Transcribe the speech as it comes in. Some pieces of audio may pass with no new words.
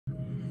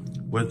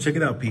Well, check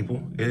it out,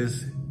 people.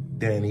 It's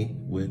Danny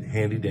with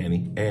Handy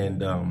Danny,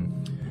 and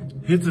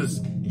here's this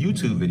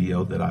YouTube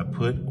video that I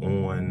put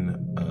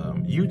on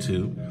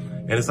YouTube,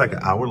 and it's like an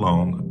hour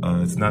long.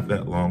 It's not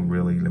that long,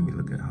 really. Let me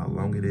look at how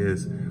long it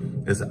is.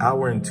 It's an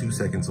hour and 2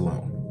 seconds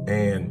long.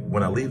 And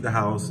when I leave the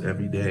house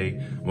every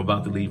day, I'm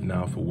about to leave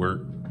now for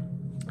work,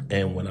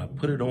 and when I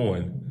put it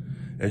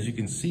on, as you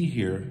can see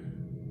here,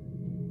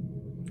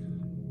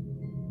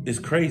 it's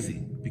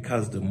crazy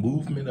because the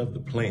movement of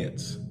the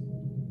plants,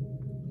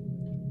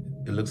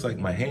 it looks like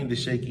my hand is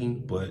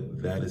shaking,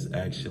 but that is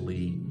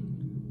actually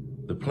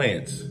the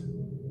plants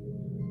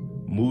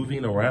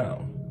moving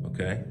around,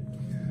 okay?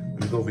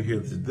 Let me go over here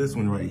to this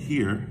one right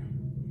here.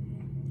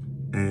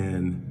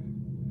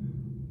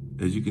 And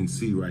as you can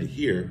see right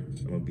here,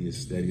 I'm gonna be as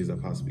steady as I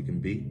possibly can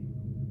be.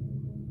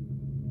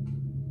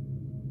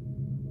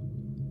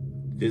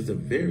 There's a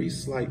very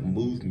slight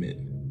movement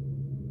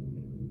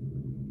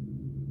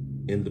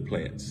in the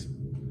plants.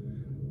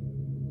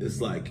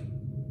 It's like,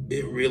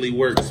 it really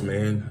works,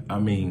 man. I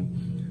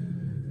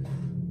mean,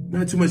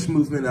 not too much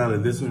movement out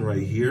of this one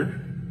right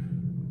here.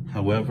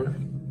 However,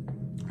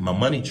 my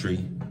money tree,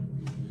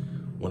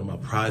 one of my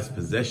prized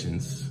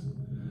possessions,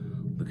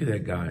 look at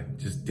that guy,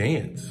 just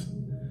dance.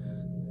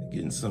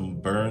 Getting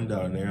some burn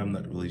down there. I'm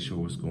not really sure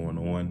what's going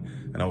on.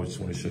 And I just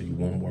want to show you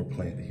one more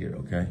plant here,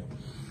 okay?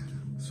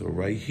 So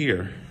right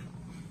here,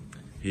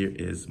 here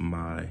is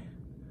my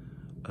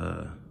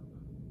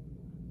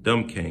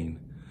dumb cane.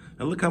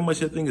 And look how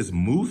much that thing is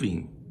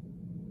moving.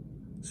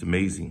 It's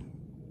amazing.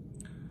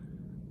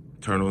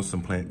 Turn on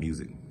some plant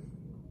music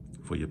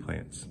for your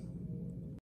plants.